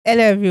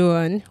Hello,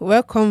 everyone.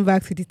 Welcome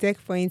back to the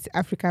Tech Point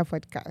Africa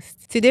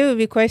podcast. Today, we'll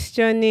be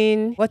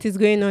questioning what is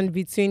going on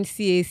between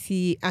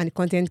CAC and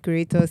content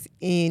creators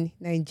in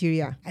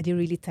Nigeria. Are they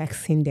really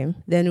taxing them?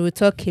 Then, we'll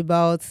talk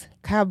about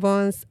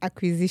Carbon's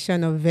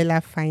acquisition of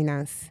Vela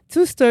Finance.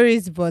 Two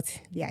stories, but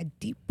they are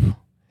deep.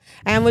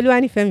 I am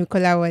Oluwanifemi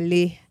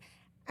Kolawole,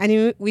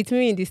 and with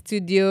me in the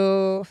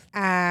studio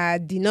are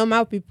the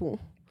normal people.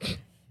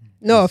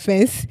 No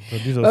offense,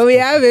 but we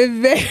have a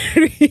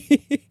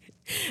very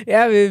we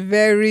have a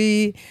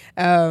very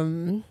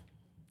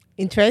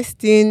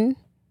interesting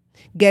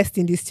guest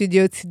in the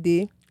studio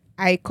today.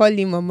 I call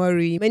him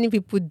Omori. Many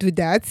people do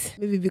that,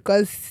 maybe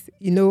because,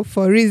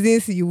 for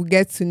reasons you will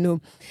get to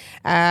know.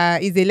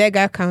 He's a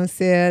legal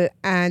counsel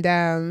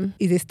and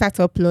he's a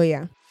startup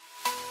lawyer.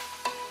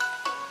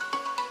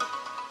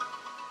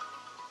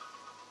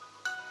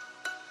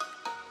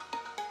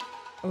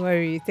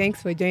 Omori,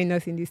 thanks for joining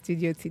us in the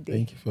studio today.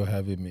 Thank you for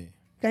having me.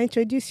 Can you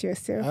introduce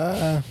yourself?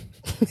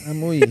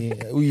 I'm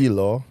Uyi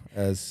Law,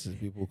 as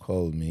people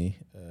call me.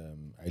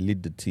 I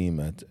lead the team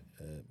at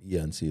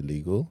E&C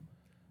Legal,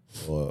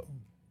 or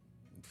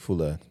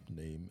fuller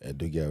name,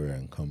 Edogiare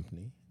and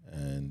Company.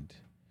 And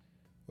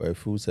we're a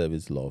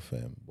full-service law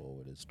firm, but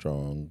with a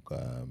strong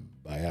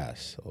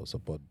bias or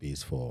support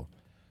base for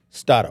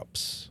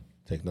startups,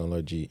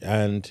 technology,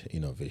 and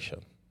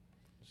innovation.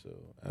 So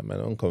I'm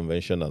an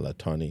unconventional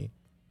attorney.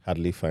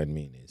 Hardly find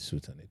me in a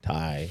suit and a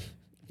tie.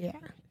 Yeah.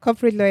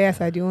 Corporate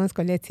lawyers are the ones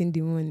collecting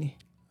the money,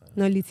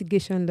 not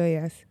litigation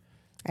lawyers.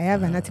 I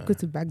have an article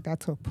to back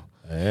that up.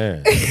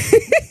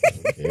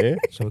 Okay.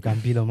 So we can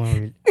build on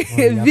one.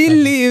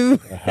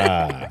 Believe.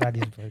 That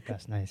is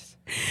podcast nice.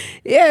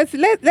 Yes,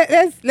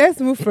 let's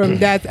move from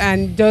that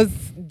and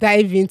just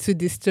dive into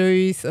the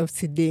stories of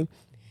today.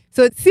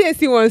 So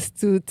CSC wants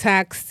to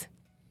tax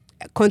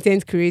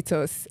content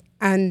creators,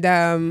 and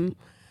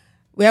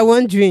we are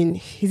wondering,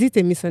 is it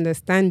a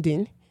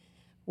misunderstanding?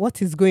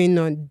 What is going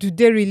on? Do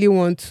they really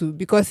want to?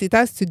 Because it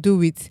has to do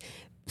with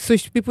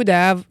people that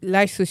have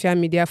large social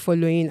media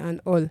following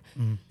and all.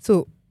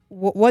 So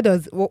what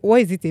is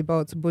it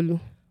about, Bolu?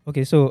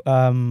 Okay, so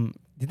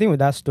the thing with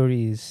that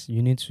story is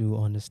you need to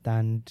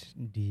understand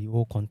the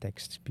whole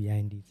context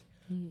behind it,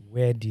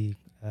 where the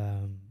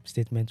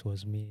statement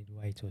was made,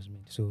 why it was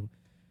made. So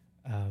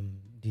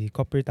the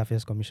Corporate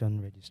Affairs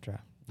Commission registrar,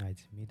 right,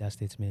 made that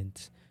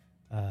statement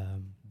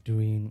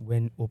during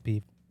when OP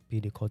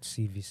paid the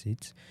courtesy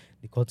visit.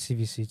 The courtesy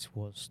visit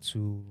was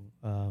to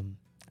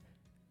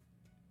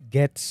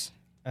get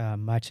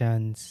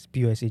merchants,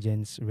 POS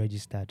agents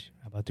registered,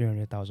 about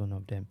 300,000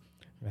 of them,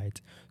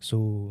 right?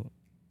 So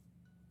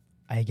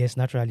I guess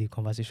naturally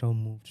conversation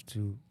moved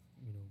to,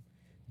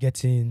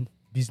 getting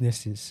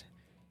businesses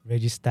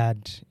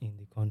registered in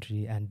the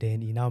country, and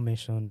then he now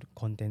mentioned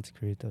content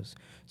creators.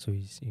 So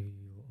he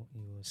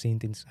was saying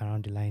things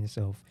around the lines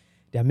of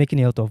they are making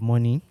a lot of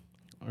money,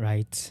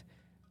 right?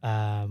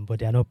 But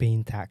they are not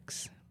paying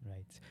tax,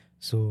 right?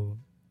 So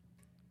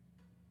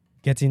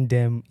getting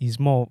them is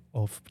more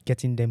of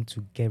getting them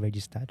to get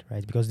registered,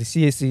 right? Because the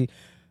CAC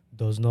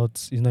is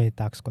not a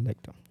tax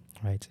collector,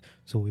 right?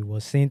 So we were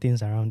saying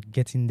things around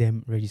getting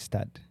them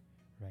registered,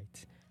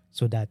 right?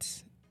 So that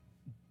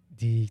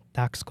the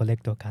tax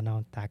collector can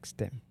now tax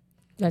them.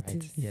 That right?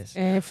 is Yes.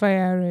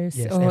 FIRS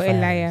Yes, or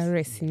FIRS.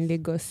 LIRS in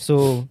Lagos.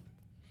 So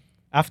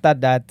after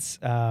that,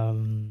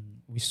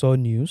 we saw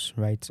news,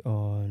 right,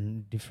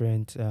 on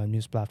different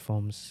news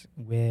platforms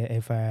where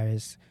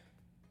FIRS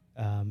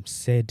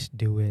said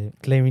they were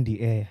clearing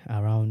the air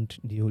around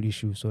the whole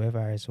issue. So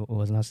FIRS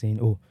was now saying,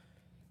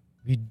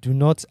 we do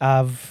not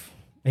have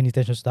any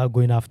intention to start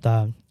going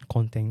after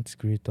content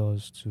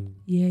creators to...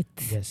 Yet.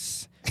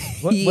 Yes.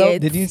 Well, they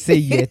didn't say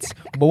yet,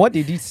 but what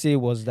they did say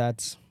was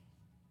that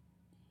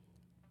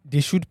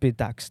they should pay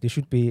tax. They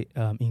should pay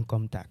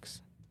income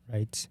tax,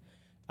 right?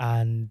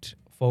 And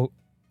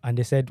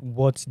they said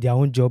what their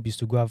own job is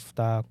to go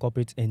after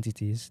corporate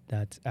entities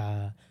that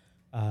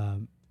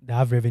that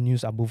have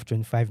revenues above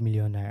 25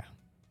 million naira,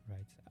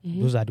 right?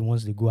 Mm-hmm. Those are the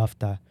ones they go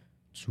after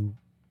to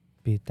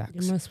pay tax.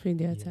 They must pay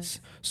their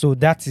tax. So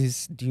that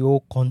is the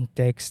whole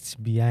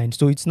context behind.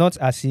 So it's not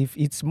as if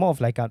it's more of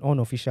like an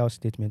unofficial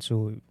statement.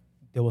 So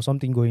there was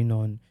something going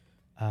on.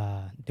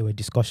 There were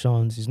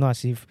discussions. It's not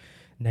as if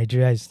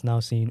Nigeria is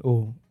now saying,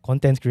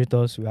 content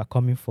creators, we are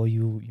coming for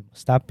you. You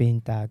must start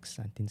paying tax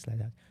and things like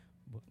that.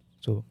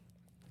 So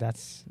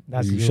that's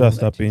you should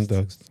start paying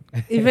tax.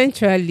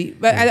 Eventually,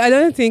 but I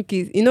don't think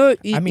it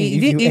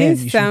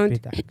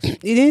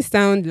didn't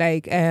sound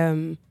like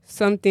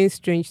something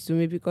strange to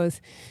me,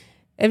 because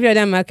every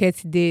other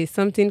market day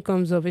something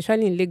comes up,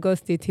 especially in Lagos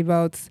State,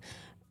 about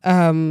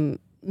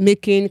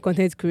making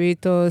content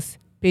creators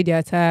pay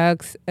their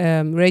tax,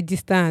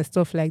 register and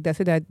stuff like that,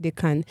 so that they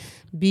can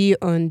be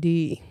on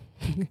the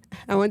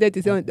I wanted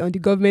to say on the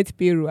government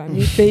payroll. I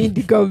mean, paying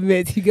the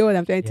government. You get what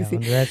I'm trying to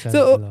say?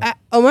 So,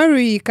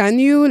 Omari, can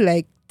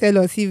you tell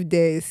us if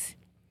there's...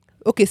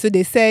 Okay, so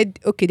they said,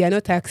 they are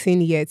not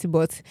taxing yet,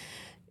 but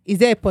is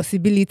there a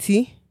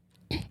possibility?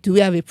 Do we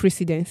have a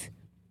precedence?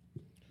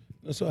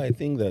 So I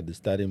think that the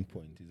starting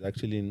point is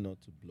actually not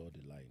to blur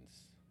the line.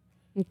 points.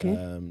 Okay.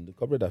 The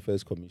Corporate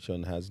Affairs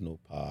Commission has no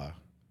power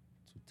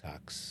to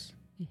tax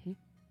Mhm.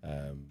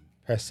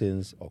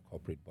 persons or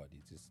corporate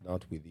bodies. It's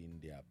not within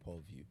their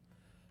purview.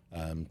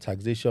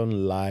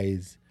 Taxation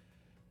lies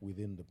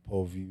within the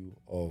purview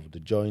of the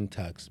Joint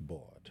Tax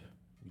Board,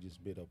 which is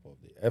made up of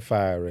the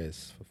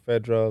FIRS for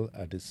federal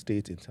and the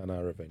state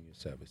internal revenue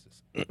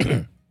services.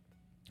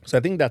 So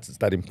I think that's the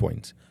starting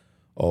point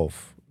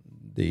of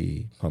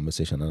the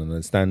conversation and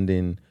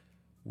understanding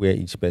where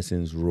each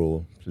person's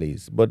role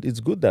plays. But it's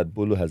good that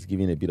Bolu has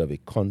given a bit of a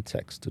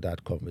context to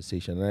that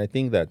conversation. And I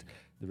think that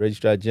the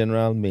Registrar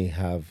General may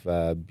have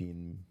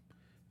been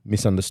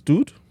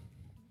misunderstood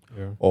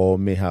or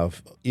may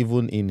have,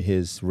 even in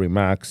his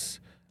remarks,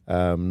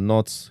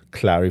 not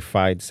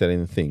clarified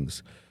certain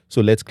things.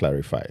 So let's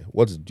clarify.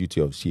 What's the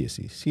duty of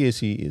CAC?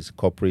 CAC is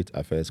Corporate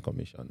Affairs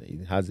Commission.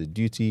 It has a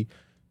duty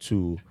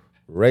to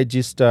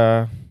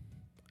register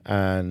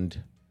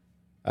and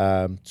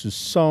to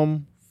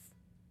some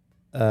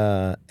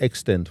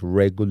extent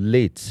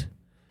regulate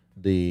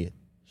the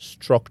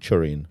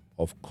structuring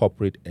of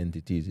corporate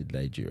entities in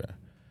Nigeria,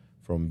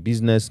 from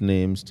business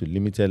names to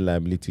limited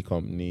liability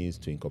companies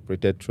to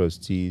incorporated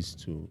trustees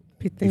to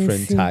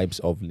different types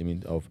of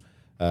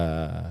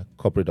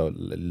corporate or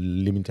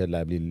limited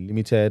liability,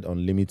 limited,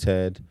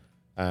 unlimited,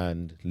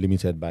 and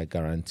limited by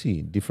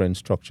guarantee, different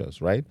structures,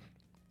 right?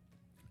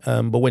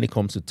 But when it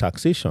comes to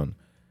taxation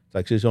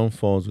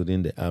falls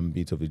within the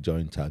ambit of the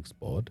Joint Tax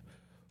Board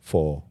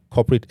for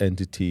corporate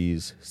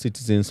entities,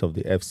 citizens of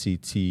the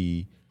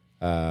FCT,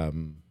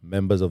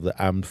 members of the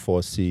armed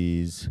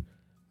forces,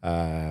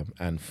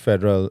 and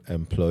federal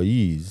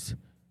employees.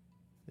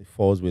 It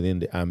falls within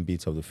the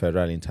ambit of the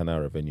Federal Internal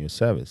Revenue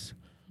Service.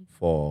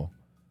 For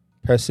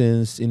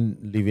persons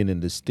living in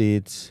the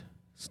states,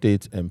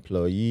 state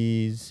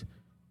employees,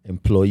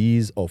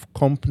 employees of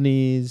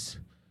companies,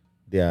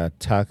 their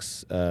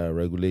tax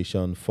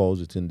regulation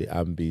falls within the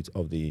ambit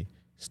of the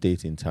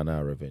State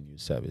Internal Revenue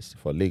Service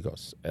for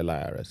Lagos,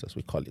 LIRS as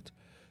we call it.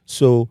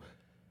 So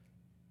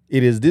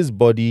it is this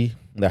body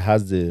that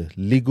has the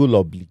legal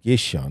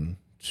obligation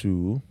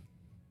to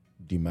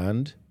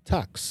demand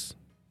tax,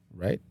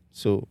 right?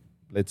 So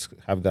let's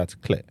have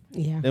that clear.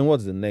 Yeah. Then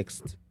what's the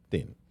next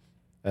thing?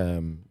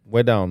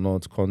 Whether or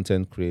not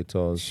content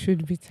creators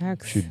Should be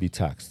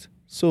taxed.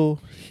 So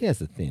here's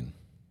the thing.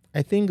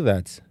 I think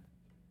that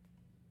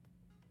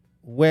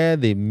where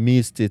they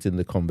missed it in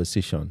the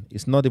conversation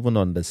is not even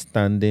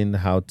understanding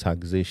how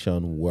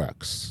taxation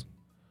works,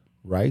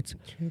 right?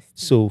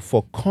 So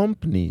for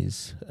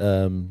companies,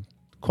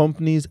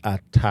 companies are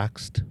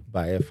taxed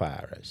by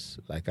FIRS,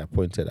 like I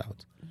pointed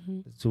out.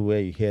 So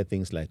where you hear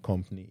things like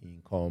company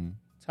income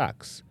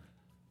tax,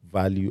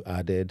 value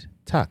added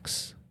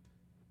tax,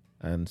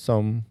 and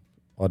some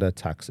other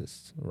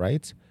taxes,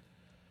 right?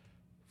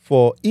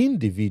 For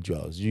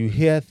individuals, you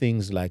hear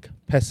things like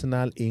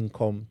personal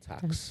income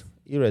tax,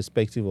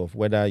 irrespective of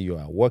whether you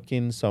are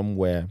working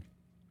somewhere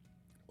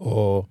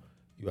or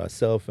you are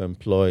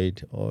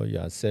self-employed or you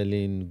are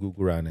selling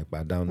Google and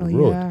Ekpa down the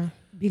road. Yeah.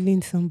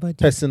 Billing somebody.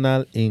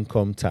 Personal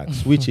income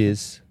tax, which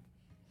is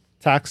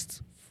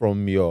taxed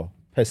from your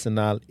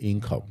personal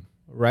income,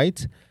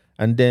 right?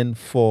 And then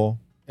for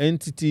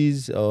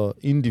entities or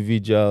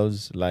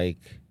individuals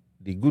like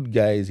the good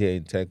guys here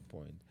in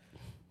TechPoint,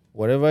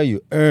 whatever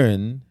you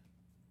earn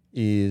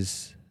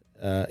is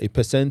a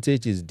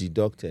percentage is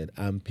deducted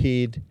and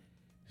paid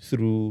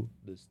through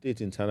the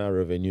State Internal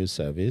Revenue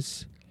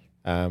Service.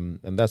 And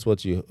that's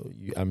what you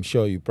I'm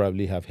sure you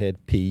probably have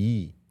heard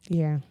payee.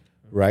 Yeah.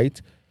 Right?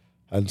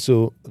 And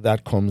so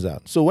that comes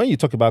out. So when you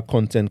talk about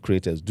content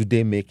creators, do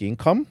they make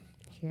income?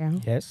 Yeah.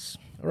 Yes.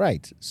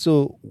 Right.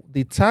 So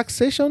the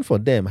taxation for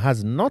them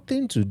has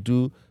nothing to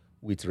do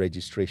with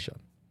registration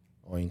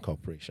or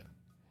incorporation.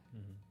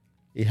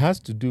 It has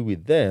to do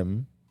with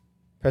them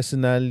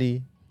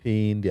personally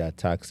paying their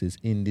taxes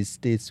in the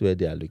states where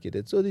they are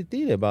located. So the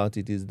thing about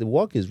it is the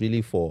work is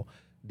really for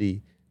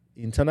the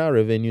internal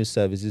revenue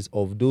services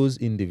of those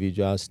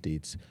individual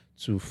states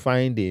to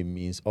find a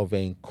means of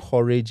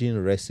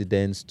encouraging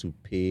residents to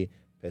pay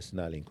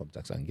personal income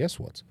tax. And guess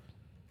what?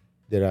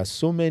 There are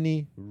so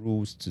many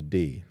rules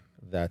today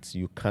that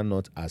you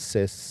cannot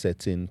access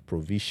certain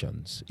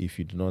provisions if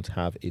you do not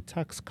have a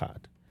tax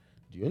card.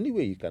 The only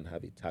way you can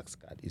have a tax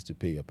card is to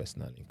pay your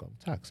personal income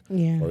tax.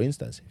 Yeah. For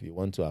instance, if you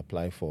want to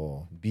apply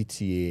for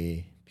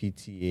BTA,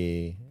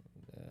 PTA,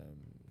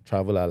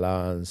 travel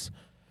allowance,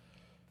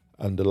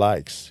 and the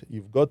likes,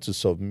 you've got to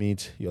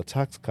submit your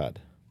tax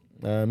card.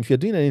 If you're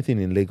doing anything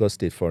in Lagos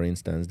State, for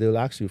instance, they'll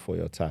ask you for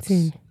your tax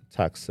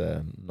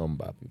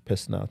number,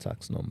 personal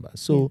tax number.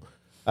 So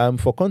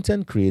for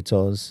content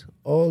creators,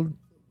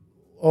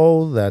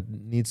 all that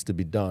needs to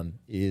be done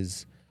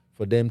is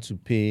for them to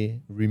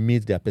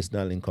remit their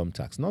personal income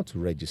tax, not to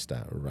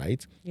register,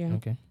 right? Yeah.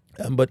 Okay.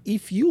 But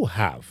if you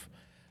have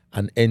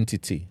an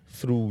entity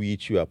through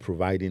which you are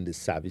providing the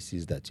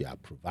services that you are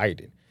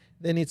providing,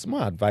 then it's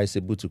more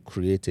advisable to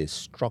create a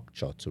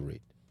structure to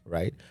it,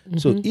 right?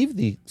 So if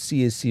the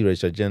CAC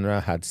Registrar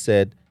General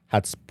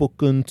had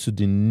spoken to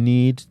the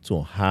need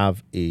to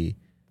have a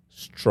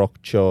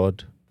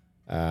structured,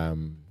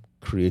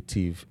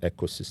 creative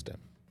ecosystem,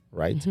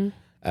 right?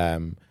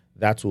 Mm-hmm.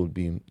 That will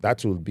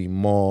be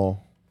more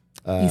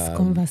It's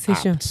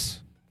conversation.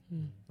 apt,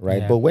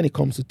 right? Yeah. But when it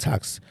comes to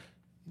tax,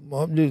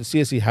 the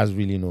CSE has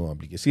really no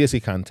obligation.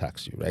 CSE can't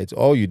tax you, right?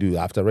 All you do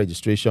after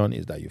registration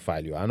is that you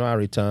file your annual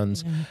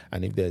returns,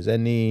 and if there's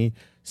any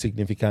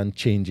significant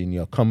change in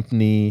your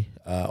company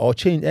or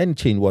any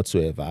change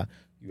whatsoever,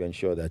 you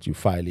ensure that you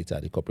file it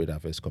at the Corporate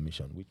Affairs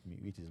Commission,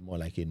 which is more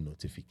like a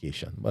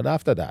notification. But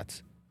after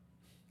that,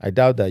 I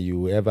doubt that you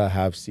will ever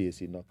have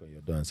CSE knock on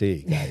your door and say,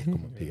 "Hey, guy,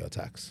 come and pay your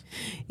tax."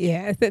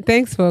 Yeah,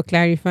 thanks for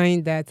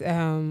clarifying that,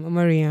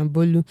 Omari and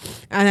Bolu.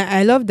 And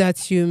I love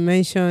that you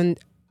mentioned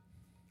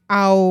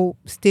how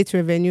state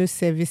revenue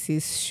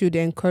services should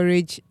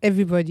encourage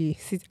everybody,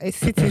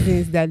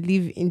 citizens that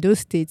live in those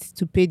states,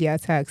 to pay their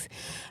tax.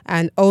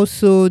 And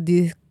also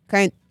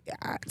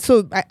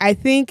so I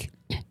think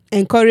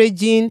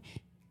encouraging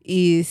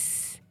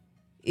is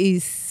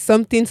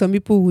something some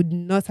people would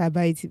not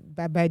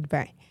abide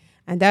by.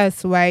 And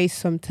that's why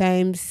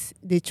sometimes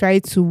they try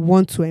to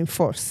want to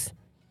enforce.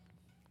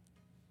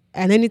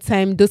 And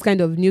anytime those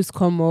kind of news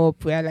come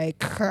up, we are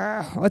like,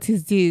 what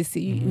is this?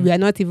 We are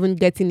not even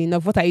getting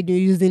enough. What are you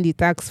doing using the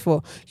tax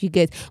for? You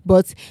get.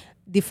 But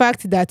the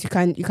fact that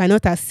you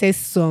cannot access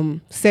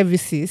some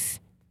services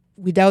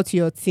without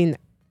your TIN,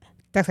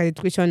 tax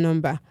identification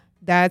number,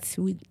 I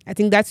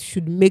think that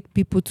should make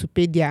people to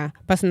pay their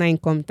personal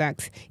income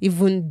tax,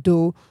 even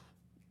though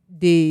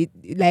they,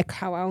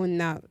 like our own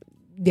now,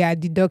 they are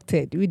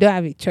deducted. We don't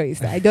have a choice.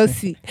 I just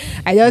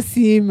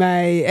see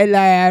my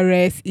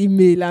LIRS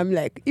email. I'm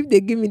like, if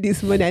they give me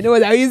this money, I know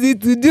what I use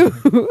it to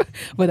do.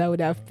 But I would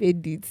have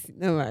paid it.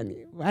 No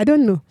money. I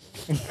don't know.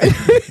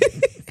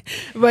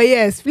 But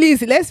yes,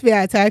 please, let's pay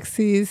our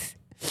taxes.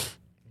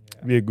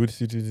 Be a good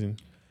citizen.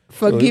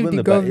 Forgive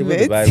the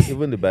government.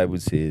 Even the Bible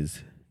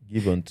says,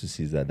 "Give unto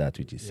Caesar that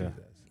which is Caesar's,"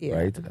 Yeah.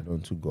 right? And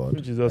unto God.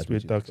 Which is us that pay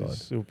which is taxes. God.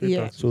 So pay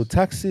Yeah.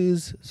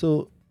 taxes.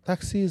 So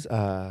taxes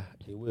are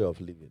a way of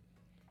living,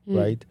 Mm.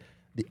 right?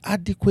 The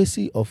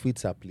adequacy of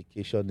its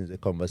application is a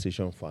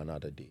conversation for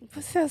another day,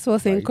 But that's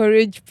what Right.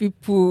 encourage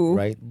people.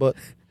 right? But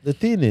the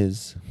thing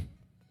is,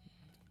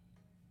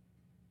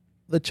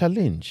 the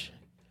challenge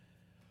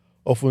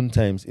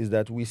oftentimes is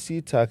that we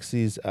see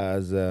taxes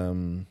as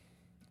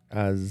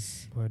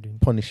Burden.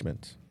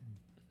 punishment.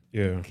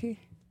 Yeah. Okay.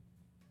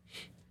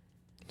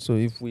 So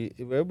if we're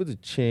able to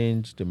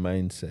change the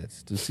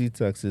mindset to see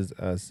taxes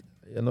as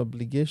an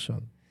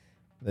obligation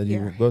that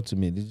Yeah. you've got to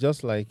meet, it's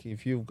just like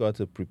if you've got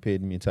a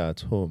prepaid meter at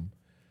home,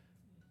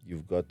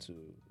 you've got to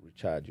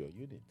recharge your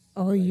units.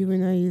 Or right? you will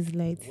not use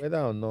light.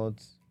 Whether or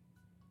not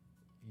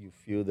you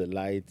feel the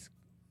light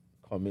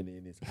coming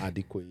in is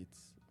adequate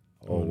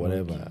or Or not.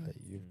 whatever,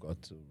 you've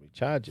got to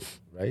recharge it,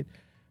 right?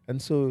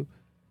 And so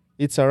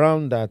it's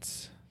around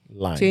that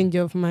line. Change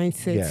of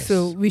mindset. Yes.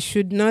 So we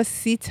should not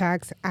see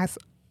tax as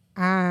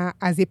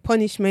a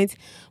punishment,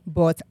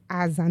 but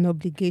as an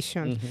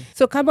obligation. Mhm.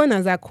 So Carbon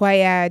has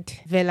acquired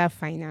Vela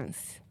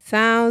Finance.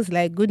 Sounds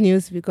like good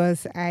news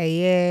because I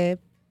hear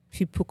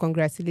people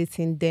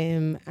congratulating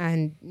them,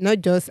 and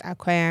not just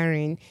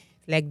acquiring,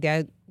 like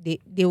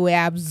they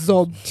were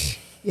absorbed.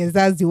 Yes,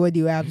 that's the word,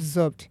 they were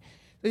absorbed.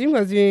 So Jim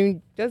was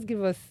doing, just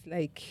give us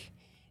like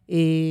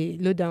a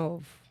lowdown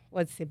of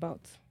what it's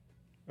about.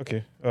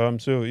 Okay.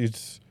 So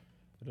it's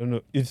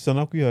an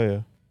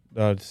acquihire.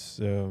 That's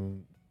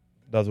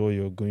what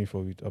you're going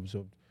for with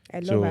absorbed. I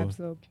love So-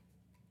 absorbed.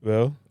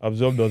 Well,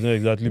 absorb doesn't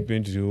exactly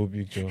paint the whole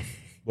picture,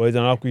 but it's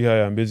an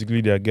acquihire, and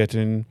basically they're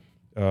getting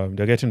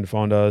the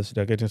founders,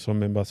 they're getting some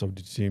members of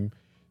the team.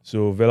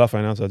 So Vela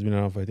Finance has been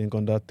around for I think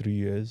under 3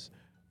 years,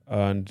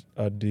 and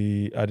at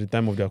the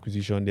time of the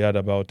acquisition, they had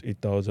about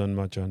 8,000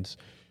 merchants.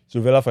 So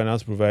Vela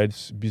Finance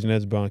provides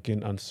business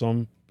banking and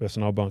some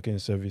personal banking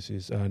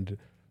services, and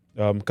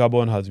we know what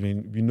Carbon has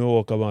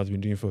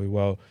been doing for a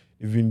while.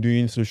 They've been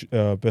doing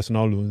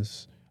personal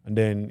loans, and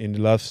then in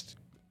the last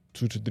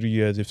 2 to 3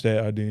 years, they've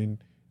started adding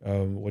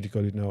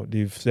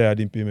they've started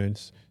adding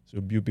payments,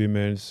 so bill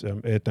payments,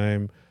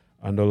 airtime,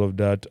 and all of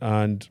that.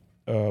 And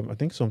I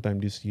think sometime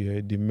this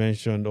year they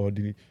mentioned or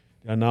they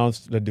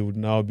announced that they would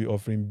now be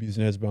offering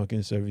business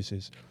banking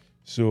services.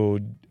 So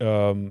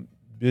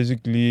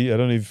basically,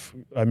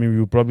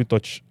 we'll probably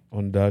touch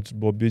on that,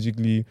 but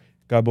basically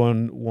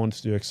Carbon wants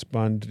to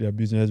expand their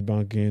business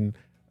banking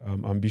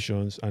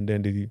ambitions, and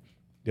then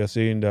they're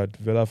saying that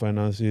Vela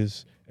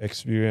Finance's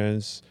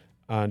experience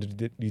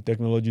and the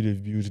technology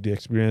they've built, the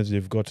experience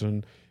they've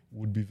gotten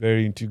would be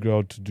very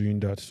integral to doing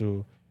that.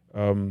 So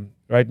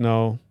right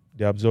now,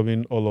 they're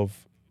absorbing all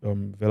of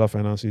Vela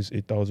Finance's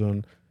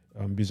 8,000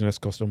 business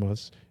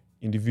customers.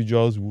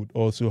 Individuals would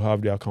also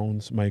have their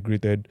accounts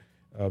migrated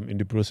in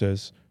the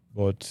process.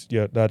 But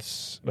yeah,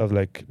 that's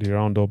like the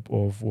roundup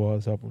of what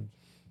has happened.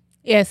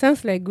 Yeah,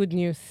 sounds like good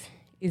news.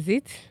 Is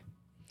it?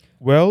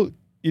 Well,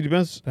 it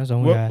depends. Depends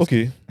on who you're asking.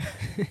 Okay.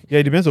 Yeah,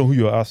 it depends on who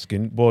you're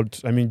asking.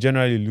 But I mean,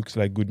 generally, it looks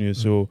like good news.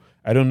 So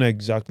I don't know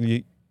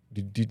exactly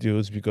the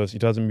details because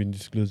it hasn't been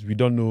disclosed. We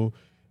don't know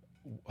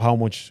how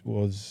much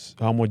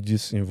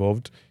this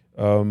involved.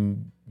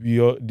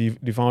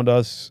 The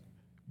founders,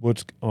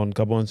 both on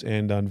Carbon's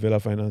end and Vela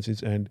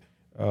Finance's end,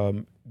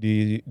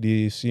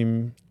 they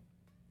seem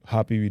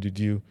happy with the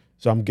deal.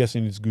 So I'm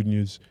guessing it's good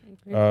news.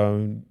 Okay.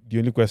 The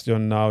only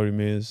question now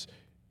remains: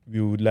 we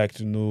would like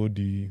to know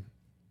the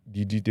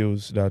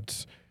details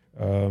that,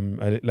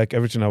 like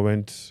everything that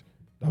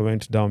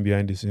went down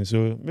behind the scenes.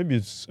 So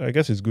maybe I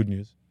guess it's good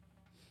news.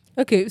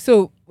 Okay,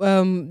 so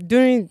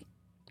during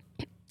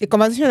the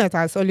conversation that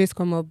has always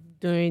come up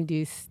during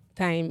this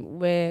time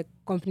where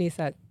companies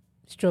are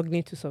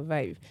struggling to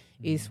survive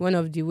is one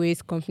of the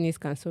ways companies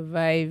can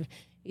survive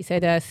is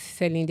either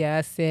selling their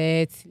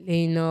assets,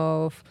 laying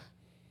off,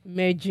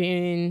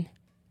 merging,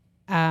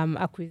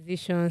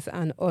 acquisitions,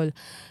 and all.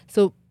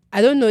 So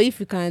I don't know if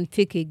you can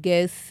take a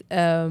guess.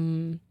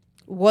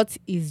 What's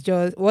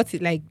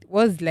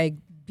like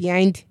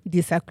behind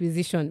this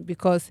acquisition?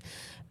 Because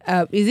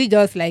is it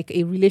just like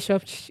a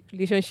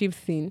relationship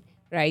thing,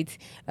 right?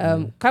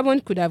 Carbon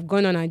could have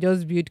gone on and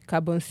just built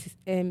Carbon's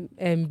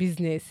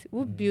business.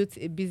 Who built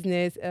a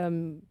business?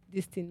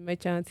 This thing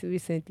merchant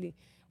recently,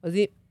 was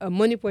it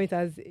Money Point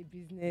as a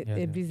business? Yeah, A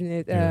yeah.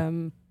 business. Yeah.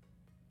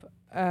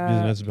 Uh,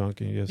 Business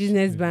banking, yes.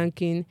 business Yeah.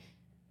 banking.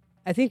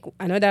 I think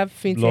another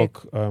fintech.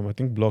 Block, I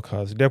think Block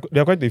has. There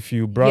are quite a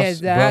few.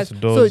 Yes, Brass so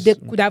does. they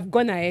could have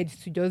gone ahead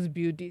to just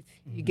build it.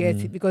 You get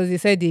it, because they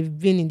said they've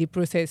been in the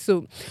process.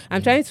 So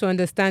I'm trying to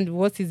understand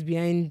what is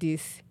behind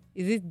this.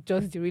 Is it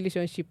just the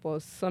relationship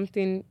or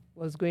something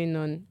was going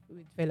on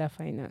with Vela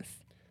Finance?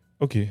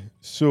 Okay,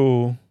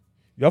 so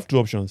you have two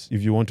options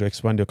if you want to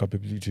expand your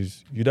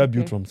capabilities. You either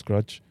build Okay. from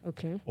scratch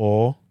Okay.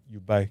 or you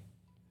buy.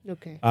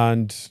 Okay.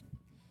 And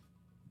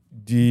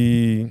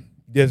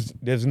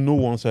there's no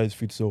one size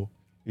fits all.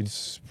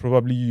 It's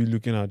probably you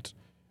looking at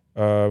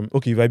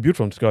okay, if I build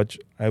from scratch,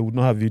 I would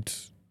not have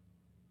it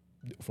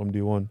from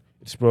day one.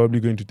 It's probably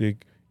going to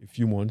take a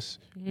few months,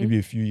 maybe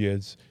a few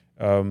years.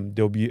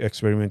 There'll be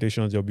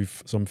experimentations, there'll be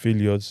some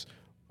failures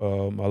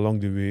along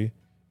the way.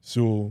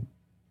 So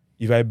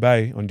if I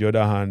buy, on the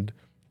other hand,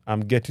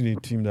 I'm getting a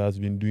team that has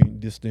been doing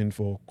this thing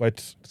for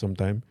quite some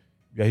time.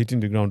 We are hitting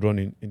the ground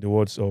running, in the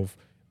words of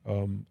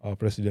our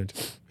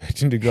president,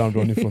 hitting the ground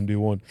running from day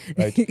one,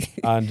 right?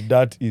 And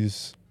that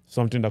is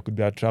something that could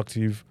be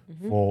attractive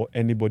for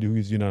anybody who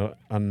is doing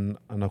an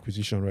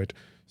acquisition, right?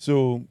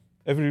 So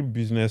every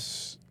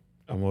business,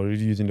 I'm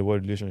already using the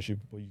word relationship,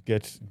 but you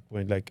get the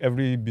point. Like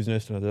every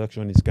business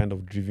transaction is kind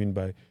of driven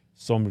by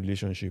some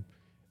relationship.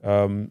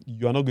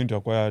 You are not going to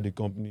acquire the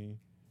company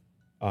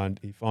and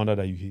a founder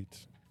that you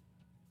hate.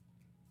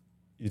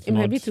 It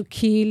might be to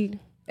kill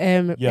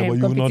but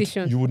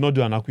competition. you would not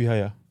do an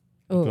acquihire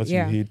because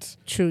you hate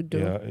True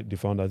though. the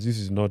founders. This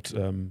is not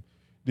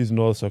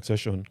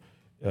succession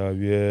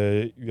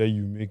where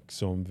you make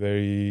some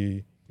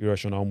very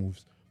irrational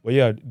moves. But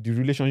yeah, the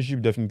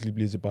relationship definitely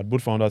plays a part.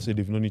 Both founders say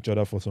they've known each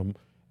other for some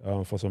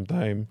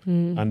time,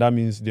 and that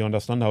means they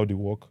understand how they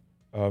work.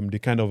 They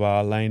kind of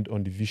are aligned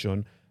on the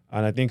vision.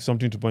 And I think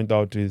something to point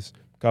out is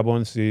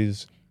Carbon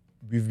says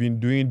we've been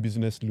doing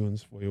business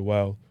loans for a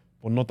while,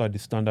 but not at the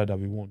standard that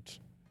we want,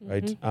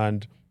 right?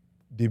 And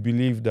they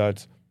believe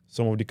that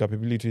some of the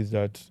capabilities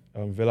that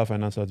Vela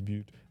Finance has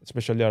built,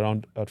 especially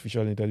around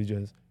artificial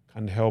intelligence,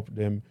 can help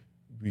them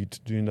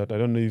with doing that. I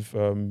don't know if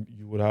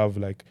you would have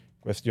like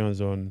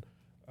questions on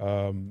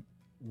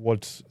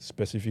what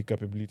specific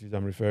capabilities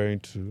I'm referring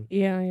to.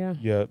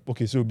 Yeah.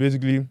 Okay. So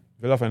basically,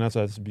 Vela Finance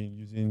has been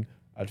using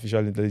artificial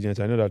intelligence.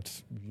 I know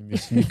that you may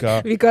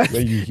sneaker because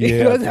when you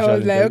hear because I artificial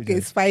was like, okay,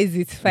 intelligence.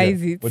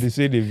 spice it. But they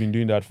say they've been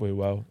doing that for a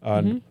while.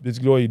 And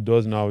basically what it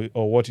does now,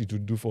 or what it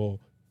would do for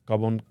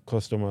Carbon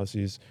customers,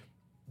 is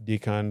they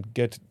can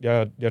get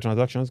their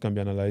transactions can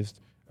be analyzed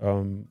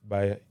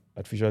by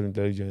artificial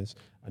intelligence,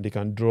 and they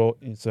can draw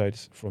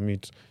insights from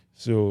it.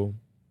 So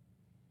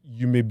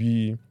you may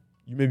be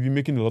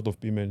making a lot of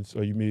payments,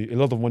 or a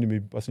lot of money may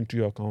be passing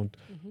through your account,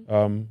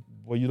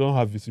 but you don't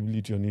have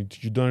visibility on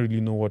it. You don't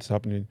really know what's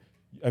happening.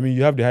 I mean,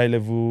 you have the high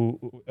level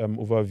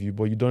overview,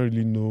 but you don't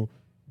really know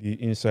the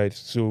insights.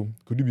 So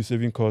could you be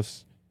saving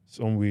costs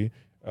some way?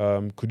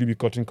 Could you be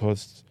cutting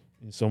costs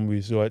in some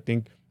way? So I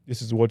think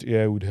this is what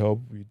AI would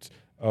help with.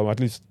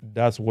 At least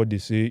that's what they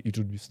say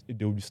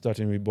they will be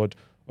starting with. But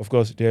of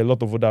course, there are a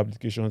lot of other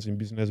applications in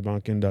business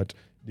banking that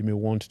they may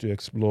want to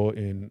explore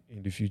in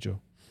the future.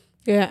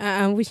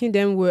 Yeah, I'm wishing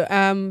them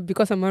well.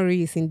 Because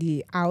Amari is in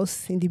the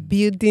house, in the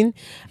building,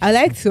 I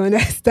like to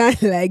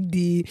understand like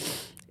the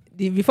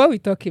before we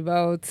talk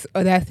about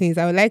other things,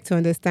 I would like to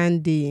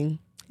understand the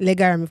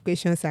legal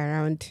ramifications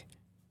around,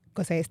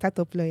 because I'm a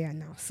startup lawyer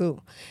now.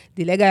 So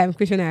the legal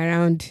ramification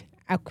around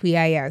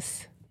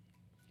acquirers.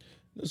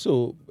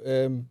 So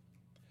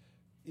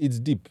it's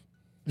deep.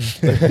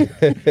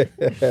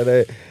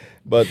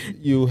 But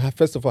you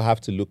first of all have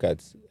to look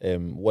at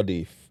what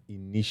the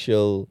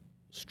initial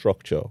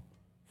structure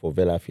for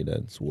Vela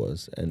Finance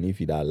was, and if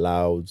it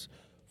allows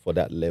for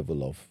that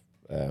level of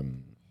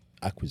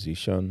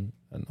acquisition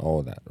and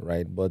all that,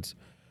 right? But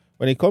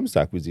when it comes to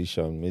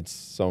acquisition, it's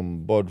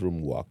some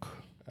boardroom work,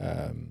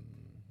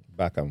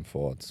 back and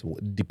forth,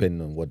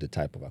 depending on what the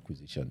type of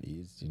acquisition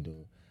is.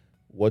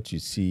 what you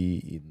see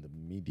in the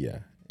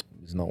media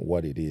is not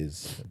what it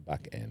is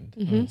back end.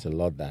 It's a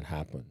lot that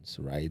happens,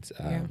 right?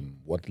 Yeah.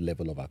 What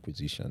level of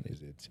acquisition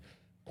is it?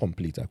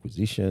 Complete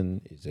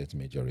acquisition? Is it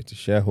majority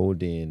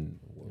shareholding?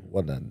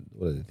 What are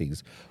the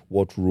things?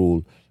 What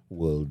role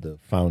will the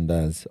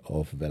founders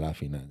of Vela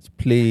Finance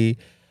play?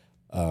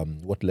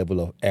 What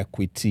level of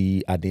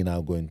equity are they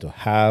now going to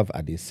have?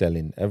 Are they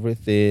selling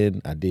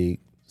everything? Are they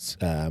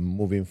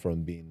moving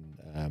from being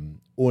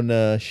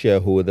owner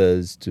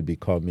shareholders to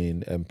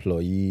becoming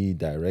employee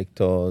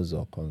directors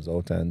or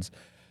consultants?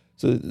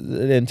 So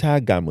the entire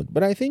gamut.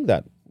 But I think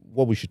that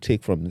what we should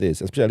take from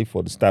this, especially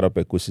for the startup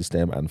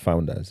ecosystem and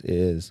founders,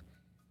 is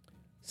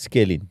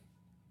scaling.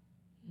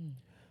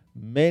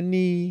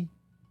 Many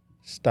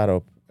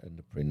startup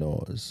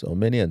entrepreneurs or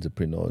many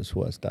entrepreneurs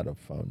who are startup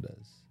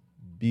founders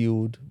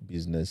build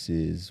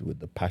businesses with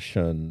the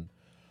passion,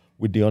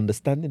 with the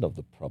understanding of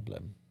the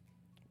problem,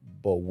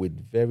 but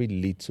with very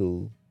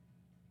little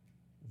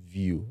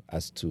view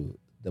as to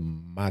the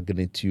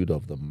magnitude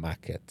of the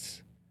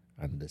market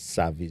and the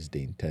service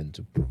they intend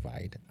to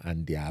provide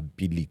and their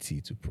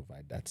ability to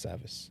provide that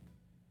service.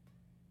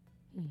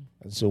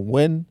 And so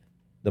when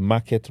the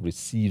market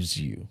receives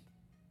you,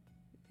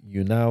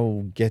 you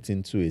now get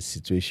into a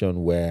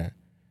situation where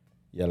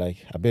you're like,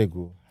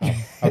 Abego,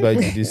 how do I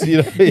do this? You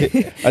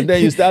know? And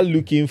then you start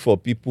looking for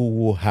people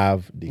who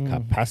have the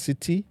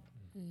capacity.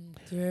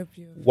 To help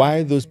you.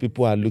 Why those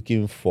people are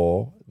looking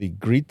for the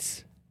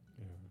grit,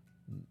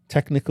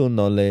 technical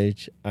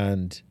knowledge,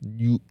 and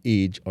new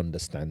age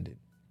understanding.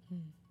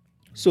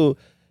 So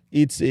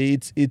it's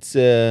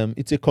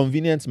a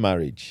convenient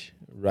marriage,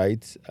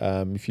 right?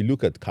 If you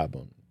look at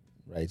Carbon,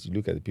 right? You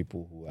look at the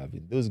people who have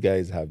been, those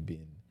guys have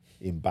been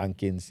in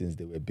banking since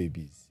they were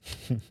babies,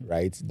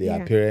 right? Their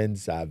Yeah.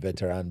 parents are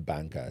veteran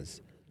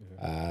bankers.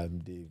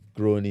 They've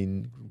grown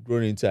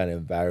into an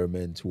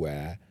environment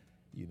where,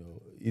 you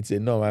know, it's a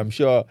norm. I'm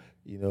sure,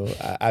 you know,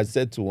 I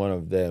said to one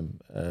of them,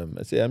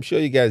 I said, I'm sure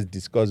you guys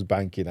discuss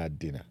banking at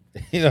dinner.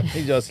 You know,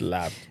 he just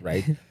laughed,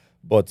 right?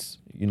 But,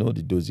 you know,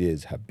 the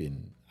Doziers have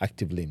been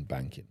actively in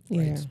banking,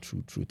 right,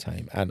 Yeah. through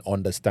time, and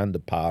understand the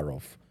power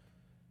of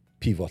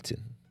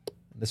pivoting.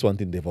 That's one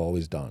thing they've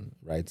always done,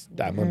 right?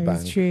 Diamond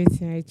Bank,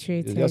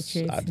 It's just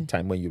at the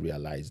time when you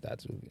realize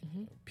that,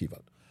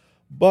 pivot.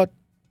 But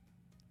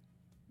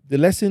the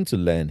lesson to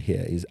learn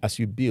here is, as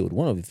you build,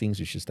 one of the things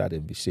you should start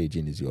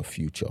envisaging is your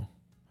future.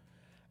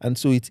 And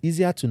so it's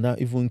easier to now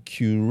even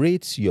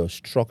curate your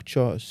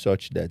structure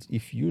such that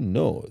if you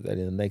know that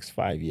in the next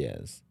 5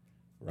 years,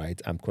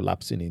 right, I'm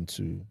collapsing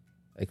into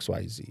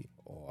XYZ,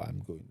 or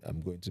I'm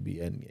going to be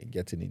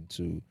getting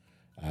into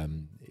a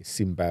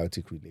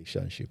symbiotic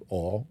relationship,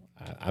 or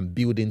I'm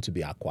building to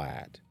be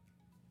acquired.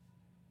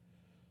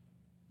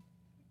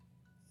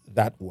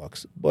 That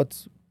works.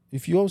 But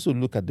if you also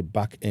look at the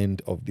back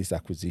end of this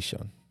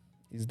acquisition,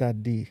 is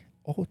that the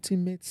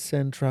ultimate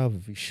central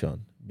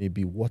vision may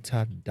be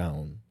watered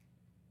down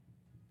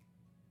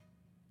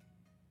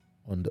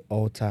on the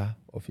altar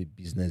of a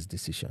business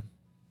decision.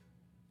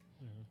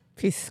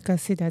 Please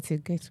consider that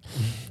again.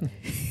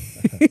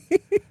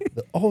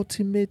 The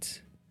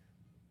ultimate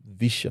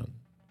vision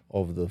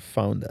of the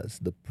founders,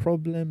 the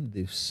problem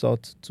they've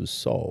sought to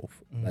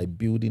solve by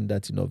building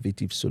that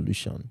innovative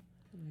solution,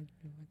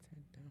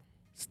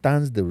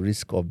 stands the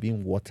risk of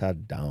being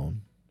watered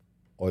down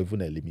or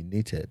even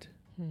eliminated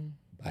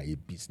by a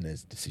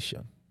business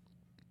decision.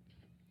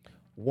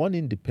 One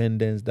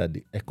independence that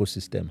the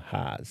ecosystem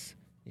has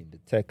in the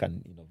tech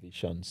and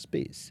innovation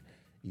space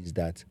is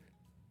that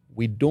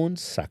we don't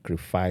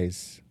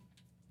sacrifice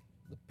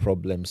the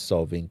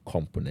problem-solving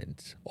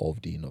component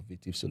of the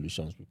innovative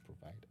solutions we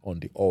provide on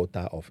the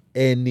altar of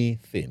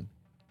anything,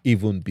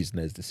 even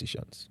business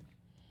decisions.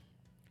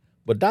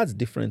 But that's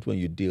different when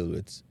you deal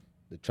with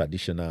the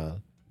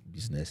traditional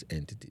business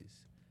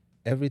entities.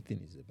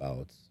 Everything is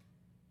about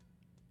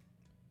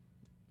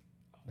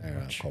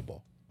naira and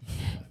kobo,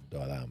 and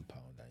dollar and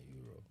pound and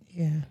euro,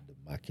 Yeah. and the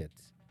market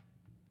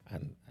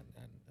and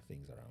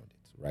things around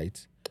it,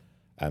 right?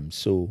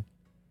 So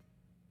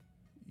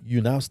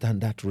you now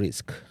stand that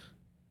risk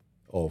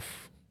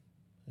of,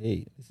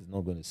 hey, this is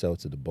not going to sell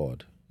to the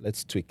board.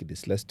 Let's tweak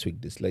this.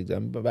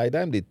 And by the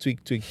time they tweak,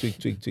 If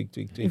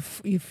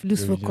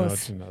lose The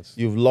focus. originality that's-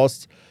 you've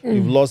lost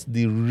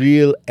the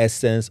real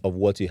essence of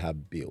what you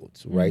have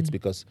built, right?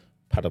 Because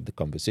part of the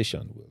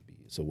conversation will be,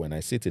 so when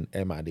I sit in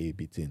M&A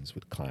meetings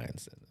with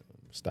clients and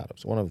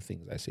startups, one of the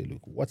things I say,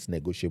 look, what's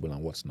negotiable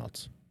and what's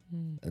not?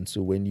 And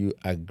so when you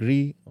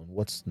agree on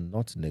what's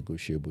not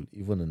negotiable,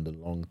 even in the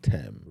long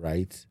term,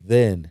 right,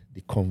 then the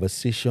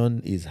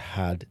conversation is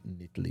had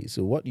neatly.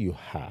 So what you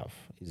have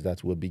is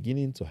that we're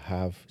beginning to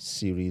have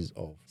series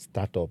of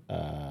startup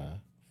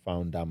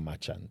founder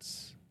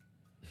merchants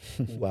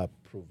who are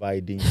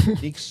providing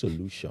unique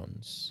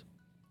solutions,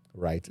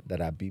 right, that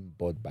are being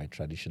bought by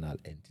traditional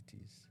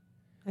entities.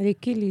 And they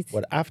kill it.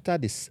 But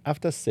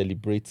after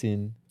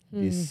celebrating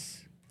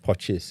these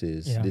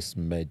purchases, Yeah. these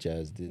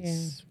mergers,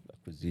 these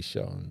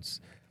acquisitions,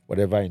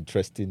 whatever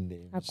interesting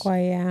names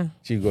Acquire.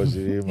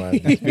 Chigoziri, man,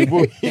 these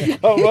people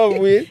come up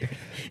with,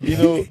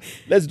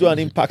 let's do an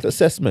impact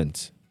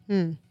assessment.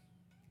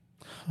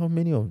 How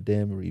many of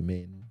them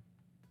remain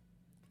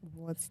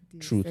What's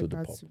this true to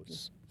the about to be?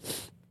 purpose?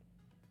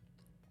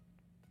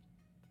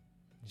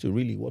 So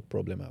really, what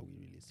problem are we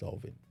really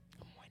solving?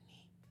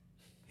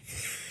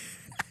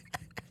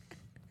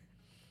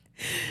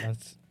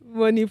 That's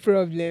Money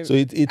problem. So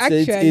it's an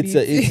it's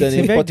a very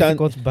important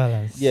difficult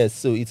balance. yes.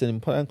 So it's an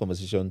important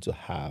conversation to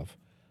have,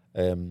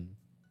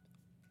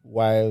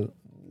 while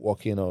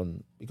working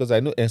on, because I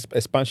know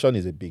expansion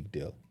is a big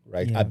deal,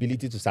 right? Yeah.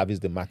 Ability to service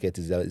the market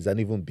is an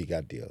even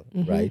bigger deal,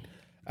 right?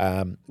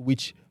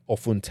 Which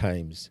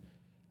oftentimes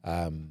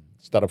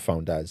startup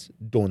founders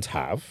don't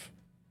have.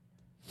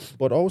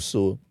 But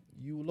also,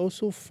 you will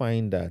also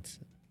find that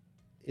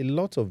a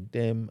lot of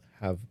them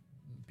have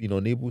been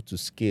unable to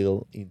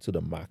scale into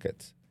the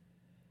market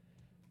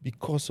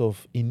because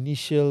of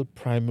initial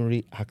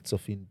primary acts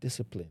of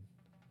indiscipline,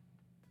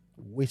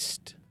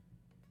 waste,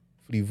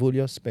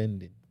 frivolous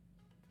spending.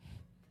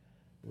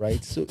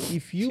 Right? So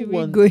if you Should we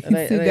want, go and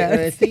into that?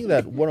 I think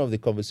that one of the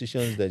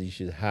conversations that you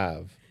should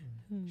have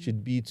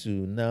should be to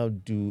now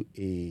do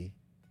a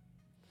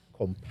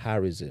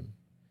comparison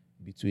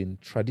between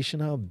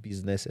traditional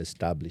business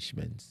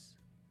establishments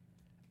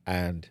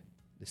and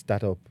the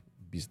startup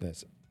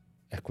business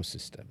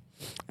ecosystem.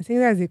 I think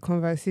that's a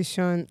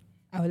conversation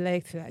I would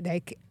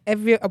like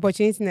every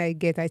opportunity I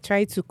get, I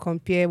try to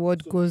compare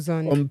what goes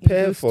on. in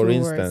Compare, those for two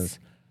instance, words.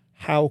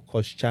 how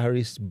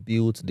Koshcharis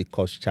built the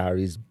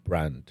Koshcharis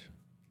brand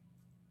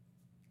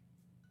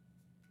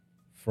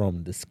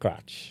from the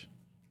scratch.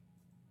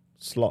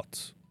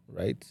 Slot,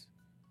 right?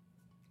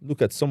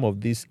 Look at some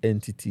of these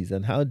entities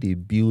and how they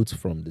built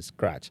from the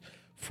scratch,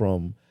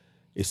 from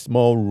a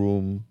small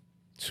room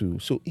to.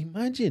 So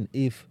imagine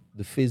if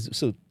the phase.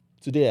 So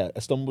today I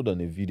stumbled on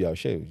a video. I'll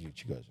share it with you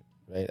guys.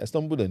 Right? I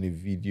stumbled on a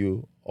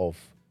video of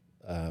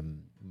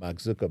Mark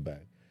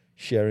Zuckerberg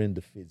sharing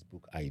the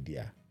Facebook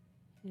idea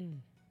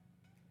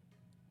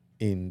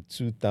in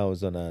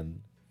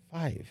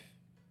 2005.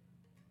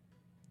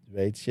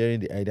 Right? Sharing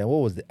the idea.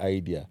 What was the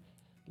idea?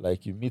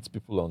 Like, you meet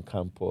people on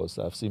campus.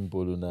 I've seen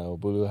Bolu now.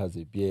 Bolu has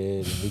a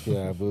beard. I'm looking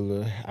at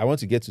Bolu. I want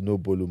to get to know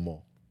Bolu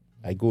more.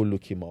 I go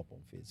look him up on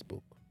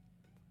Facebook.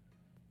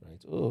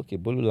 Right? Oh, okay.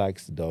 Bolu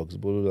likes dogs.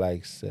 Bolu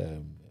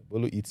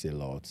eats a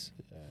lot.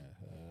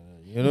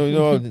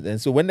 And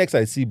so when next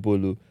I see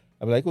Bolu,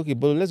 I'm like, okay,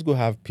 Bolu, let's go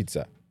have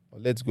pizza. Or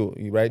let's go,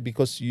 right?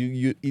 Because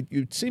you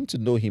seem to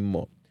know him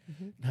more.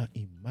 Now,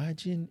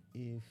 imagine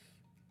if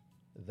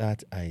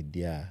that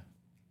idea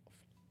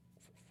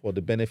for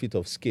the benefit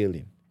of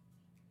scaling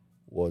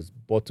was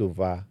bought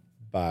over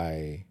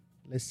by,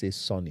 let's say,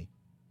 Sony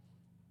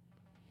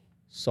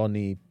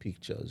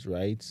Pictures,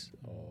 right?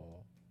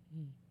 Or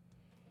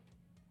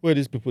where are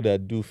these people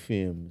that do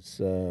films?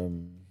 The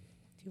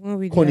one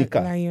with Konica.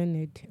 the lion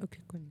head. Okay,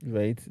 Konica.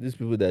 Right? These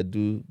people that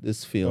do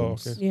these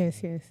films, okay.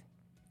 Yes.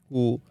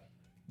 who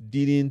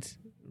didn't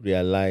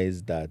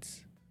realize that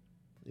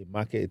the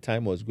market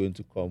time was going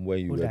to come when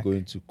you were Kodak.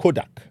 going to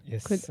Kodak,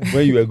 Yes.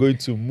 when you were going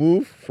to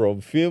move from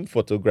film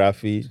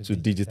photography to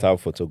digital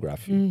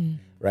photography.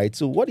 Right?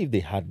 So what if they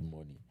had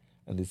money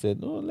and they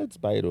said, no, let's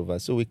buy it over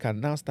so we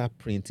can now start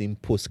printing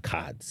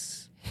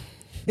postcards,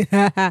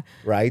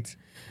 right?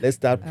 Let's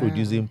start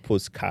producing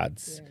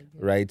postcards,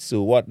 right?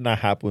 So what now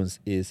happens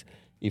is,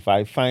 if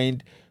I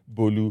find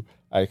Bolu,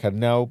 I can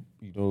now,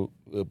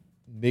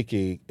 make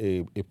a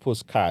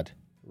postcard,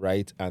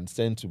 right, and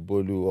send to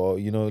Bolu, or,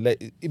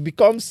 it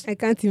becomes... I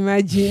can't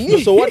imagine.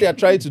 So what they are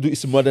trying to do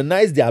is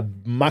modernize their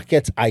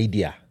market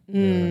idea.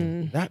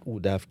 That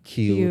would have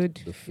killed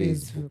the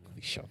Facebook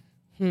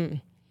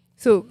vision.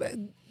 So,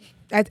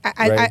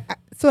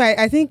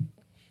 I think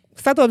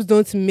startups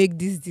don't make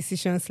these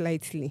decisions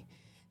lightly.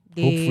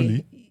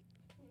 Hopefully.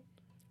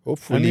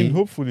 Hopefully,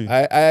 Hopefully.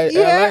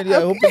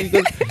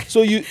 Hopefully.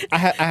 So I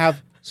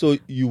have. So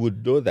you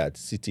would know that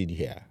sitting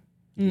here,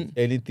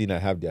 anything I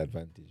have the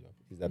advantage of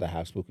is that I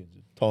have spoken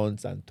to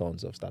tons and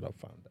tons of startup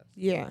founders.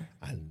 Yeah.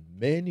 And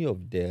many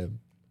of them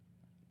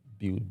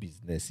build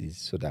businesses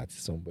so that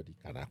somebody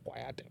can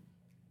acquire them.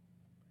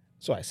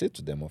 So I say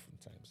to them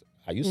oftentimes,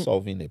 are you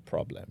solving a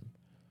problem,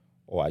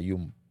 or are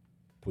you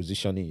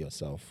positioning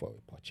yourself for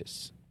a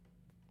purchase?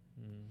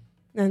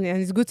 And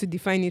it's good to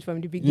define it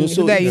from the beginning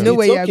So so that you know it's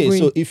where you are okay. going.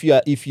 So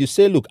if you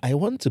say, look, I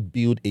want to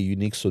build a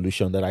unique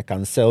solution that I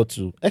can sell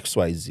to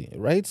XYZ,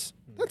 right?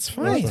 That's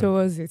fine. Work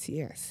towards it,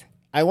 yes.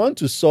 I want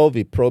to solve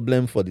a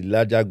problem for the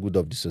larger good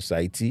of the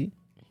society,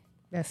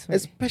 That's fine.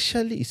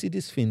 especially, you see,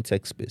 this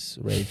fintech space,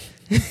 right?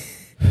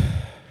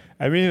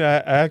 I mean, I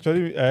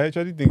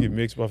actually think it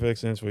makes perfect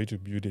sense for you to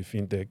build a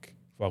fintech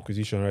for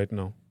acquisition right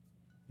now.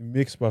 It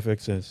makes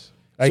perfect sense.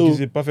 Like, So- it's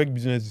a perfect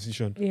business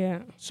decision.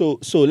 Yeah. So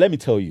let me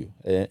tell you,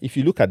 if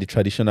you look at the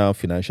traditional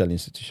financial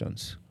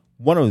institutions,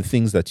 one of the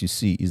things that you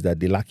see is that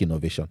they lack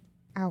innovation.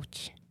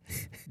 Ouch.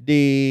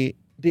 They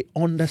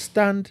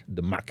understand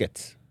the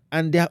market,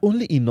 and they are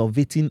only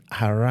innovating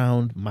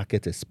around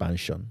market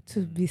expansion, To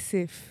be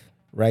safe.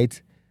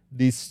 right?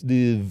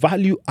 the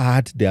value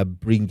add they are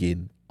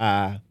bringing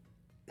are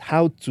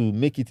how to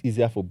make it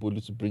easier for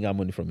Bolu to bring out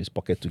money from his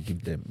pocket to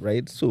give them,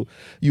 right? So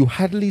you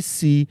hardly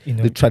see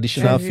the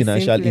traditional That's the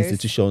financial simplest.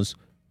 institutions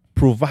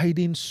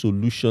providing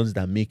solutions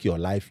that make your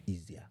life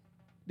easier.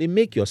 They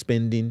make your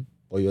spending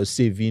or your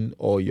saving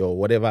or your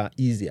whatever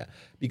easier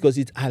because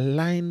it's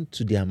aligned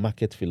to their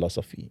market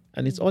philosophy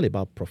and it's all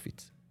about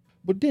profit.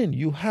 But then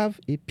you have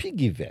a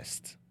piggy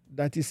vest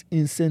that is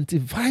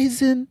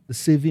incentivizing the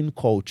saving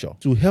culture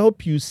to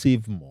help you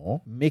save more,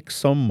 make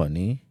some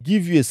money,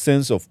 give you a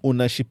sense of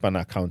ownership and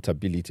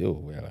accountability. Oh,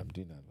 well, I'm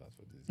doing advance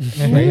for this.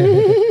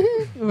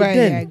 Right? But Right,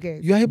 then I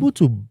guess. you're able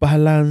to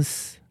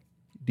balance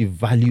the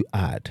value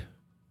add.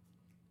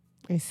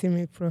 And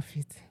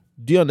semi-profit.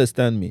 Do you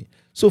understand me?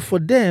 So for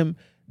them,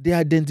 they're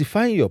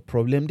identifying your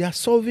problem, they are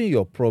solving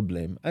your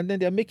problem, and then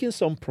they're making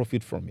some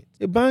profit from it.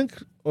 A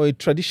bank or a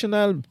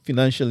traditional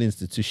financial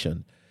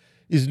institution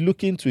is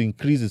looking to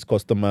increase its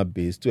customer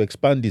base, to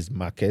expand its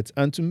market,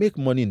 and to make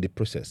money in the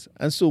process.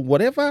 And so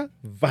whatever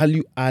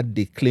value add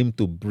they claim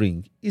to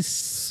bring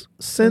is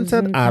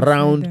centered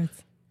around That.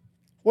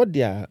 what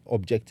their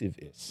objective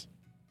is.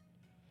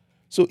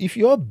 So if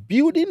you're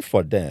building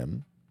for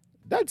them,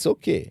 that's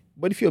okay.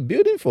 But if you're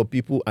building for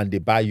people and they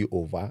buy you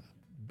over,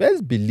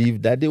 best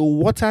believe that they will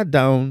water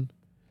down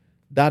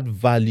that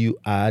value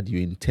add you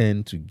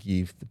intend to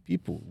give the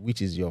people,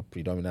 which is your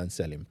predominant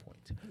selling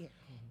point. Yeah.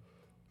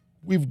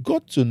 We've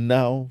got to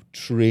now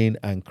train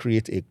and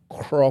create a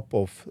crop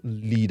of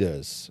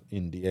leaders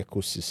in the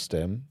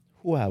ecosystem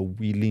who are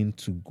willing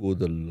to go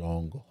the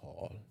long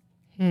haul.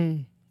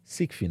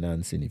 Seek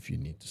financing if you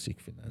need to seek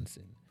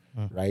financing,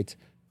 right?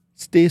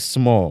 Stay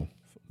small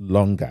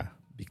longer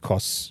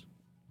because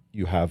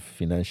you have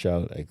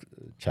financial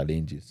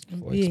challenges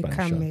for Be a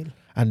expansion. camel.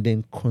 And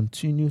then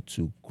continue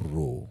to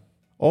grow.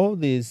 All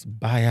these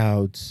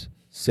buyouts,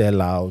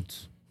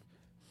 sellouts,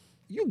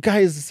 you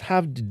guys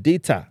have the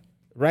data,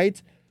 right?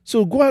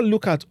 So go and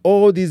look at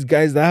all these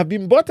guys that have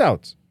been bought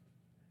out.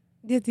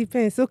 It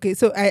depends. Okay,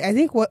 so I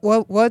think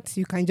what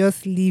you can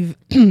just leave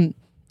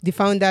the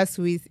founders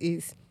with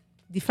is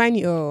define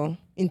your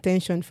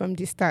intention from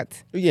the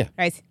start. Yeah.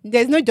 Right?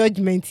 There's no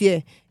judgment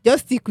here.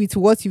 Just stick with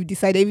what you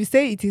decided. If you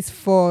say it is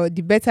for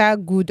the better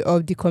good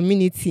of the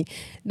community,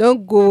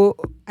 don't go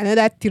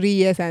another 3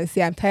 years and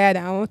say, I'm tired,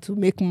 I want to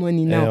make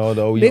money now.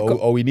 Or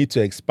we need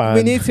to expand.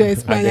 We need to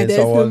expand, And and then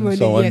there's no money.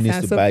 someone Yes, needs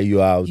and to so buy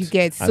you out. you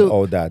get. And So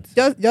all that.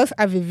 just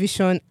have a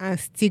vision and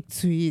stick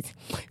to it.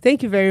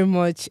 Thank you very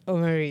much,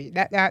 Omari.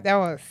 That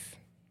was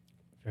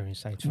Very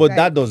insightful. But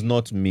that does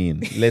not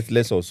mean let's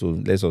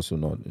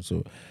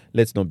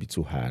not be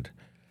too hard.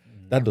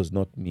 That does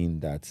not mean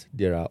that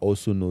there are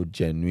also no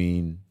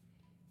genuine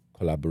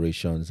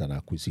collaborations and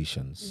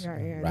acquisitions,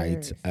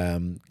 right?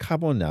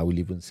 Carbon, I will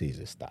even say, is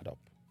a startup,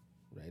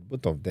 right?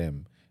 Both of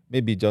them,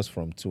 maybe just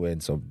from two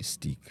ends of the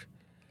stick,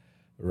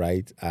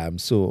 right?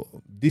 So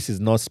this is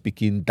not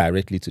speaking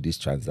directly to this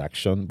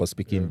transaction, but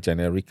speaking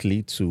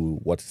generically to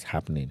what is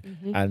happening.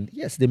 And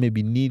yes, there may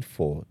be need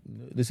for,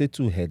 they say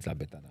 2 heads are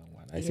better than one.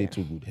 I say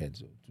 2 good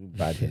heads, or 2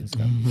 bad heads.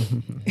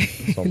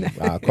 Some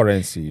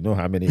currency, you know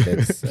how many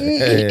heads.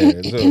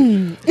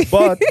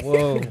 But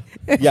Whoa.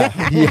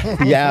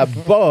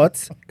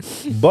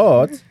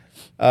 but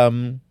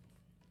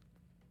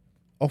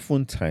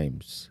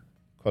oftentimes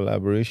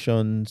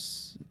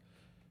collaborations.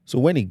 So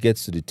when it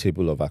gets to the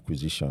table of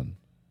acquisition,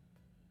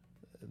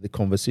 the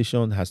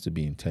conversation has to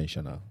be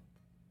intentional,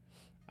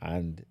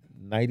 and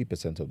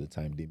 90% of the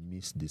time they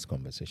miss this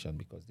conversation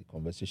because the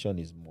conversation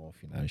is more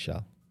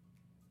financial.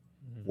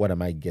 What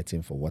am I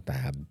getting for what I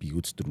have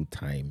built through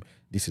time?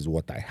 This is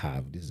what I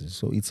have.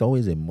 So it's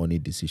always a money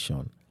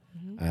decision.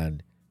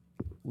 And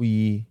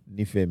we,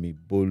 Nifemi,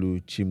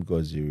 Bolu,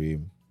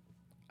 Chimgoziri,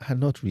 are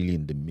not really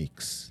in the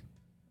mix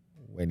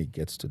when it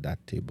gets to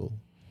that table.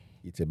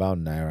 It's about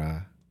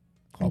naira,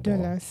 kobo,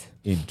 dollars,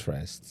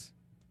 interest,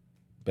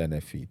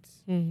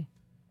 benefits,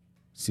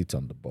 sit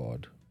on the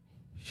board,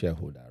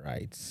 shareholder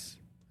rights,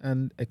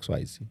 and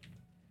XYZ.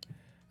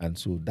 And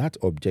so that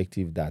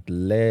objective that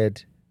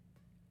led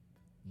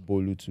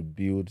Bolu to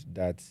build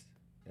that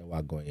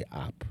Ewagoye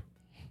app.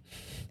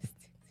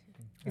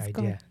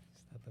 Idea.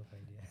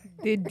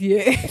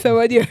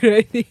 Somebody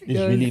already.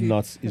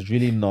 It's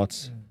really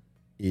not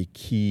a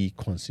key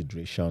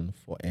consideration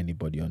for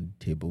anybody on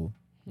the table.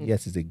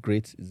 Yes, it's a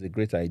great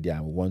idea.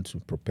 I want to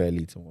propel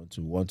it. I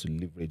want to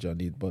leverage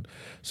on it. But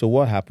so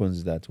what happens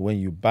is that when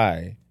you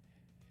buy,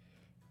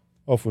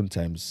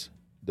 oftentimes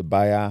the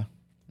buyer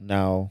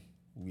now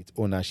with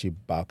ownership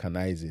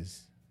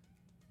balkanizes,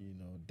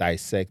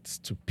 dissects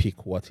to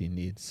pick what he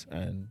needs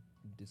and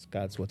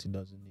discards what he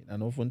doesn't need.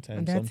 And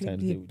oftentimes,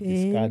 sometimes they will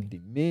discard the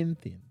main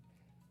thing.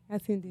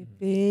 That's in the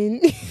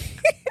pain.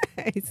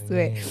 I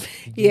swear.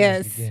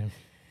 Yes.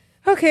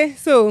 Okay,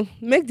 so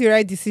make the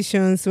right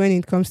decisions when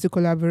it comes to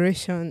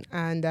collaboration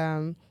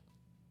and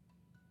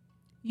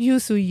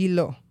use Uyi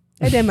law.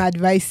 Let them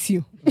advise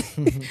you.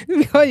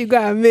 before you go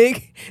and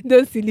make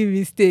those silly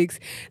mistakes.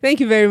 Thank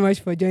you very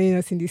much for joining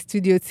us in the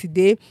studio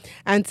today.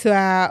 And to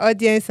our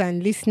audience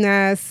and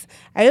listeners,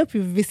 I hope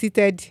you've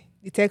visited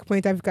the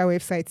TechPoint Africa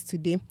website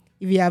today.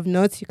 If you have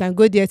not, you can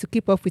go there to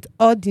keep up with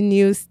all the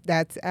news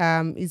that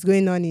is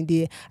going on in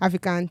the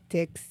African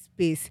tech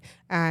space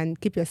and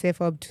keep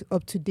yourself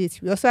up to date.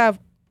 We also have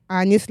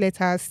our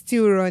newsletters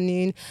still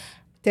running,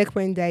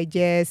 TechPoint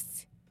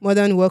Digest,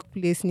 Modern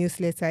Workplace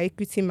newsletter,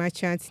 Equity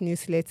Merchant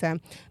newsletter.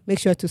 Make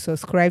sure to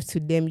subscribe to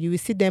them. You will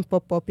see them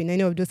pop up in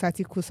any of those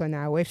articles on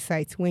our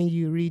website when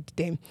you read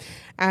them.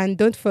 And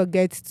don't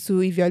forget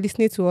to, if you're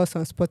listening to us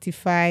on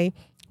Spotify,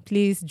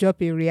 please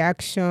drop a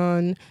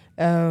reaction,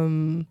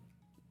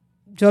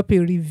 drop a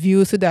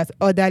review so that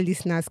other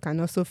listeners can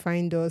also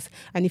find us.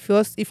 And if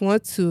you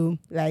want to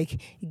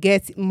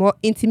get more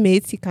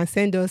intimate, you can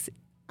send us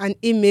an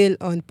email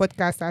on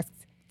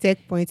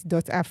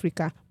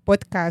podcast@techpoint.africa.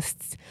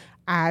 Podcasts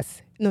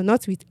as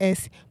not with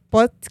S,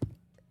 podcast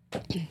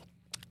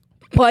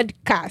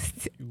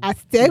at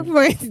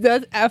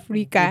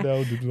techpoint.africa.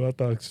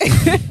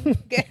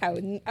 Okay, I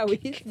will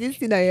hit this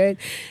thing on your head.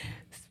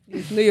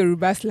 Please, no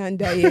Yoruba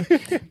slander here.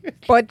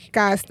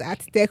 Podcast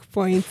at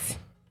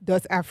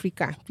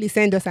techpoint.africa. Please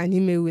send us an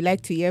email. We'd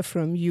like to hear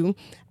from you.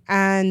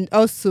 And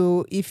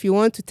also, if you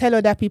want to tell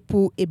other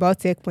people about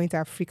TechPoint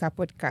Africa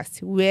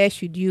podcast, where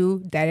should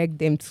you direct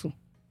them to?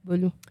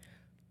 Bolu?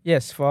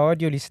 Yes, for our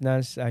audio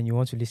listeners and you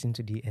want to listen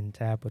to the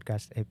entire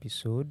podcast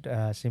episode,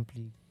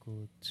 simply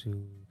go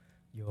to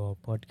your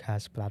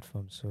podcast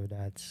platform. So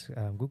that's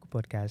Google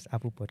Podcasts,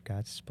 Apple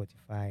Podcasts,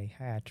 Spotify,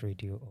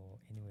 iHeartRadio, or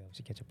anywhere else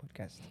you get your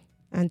podcast.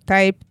 And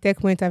type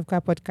TechPoint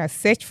Africa podcast,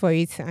 search for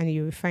it, and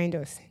you will find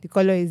us. The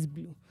color is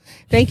blue.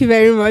 Thank you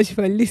very much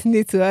for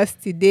listening to us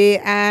today,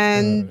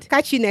 and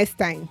catch you next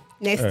time,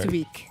 next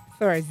week,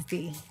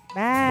 Thursday.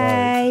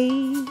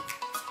 Bye.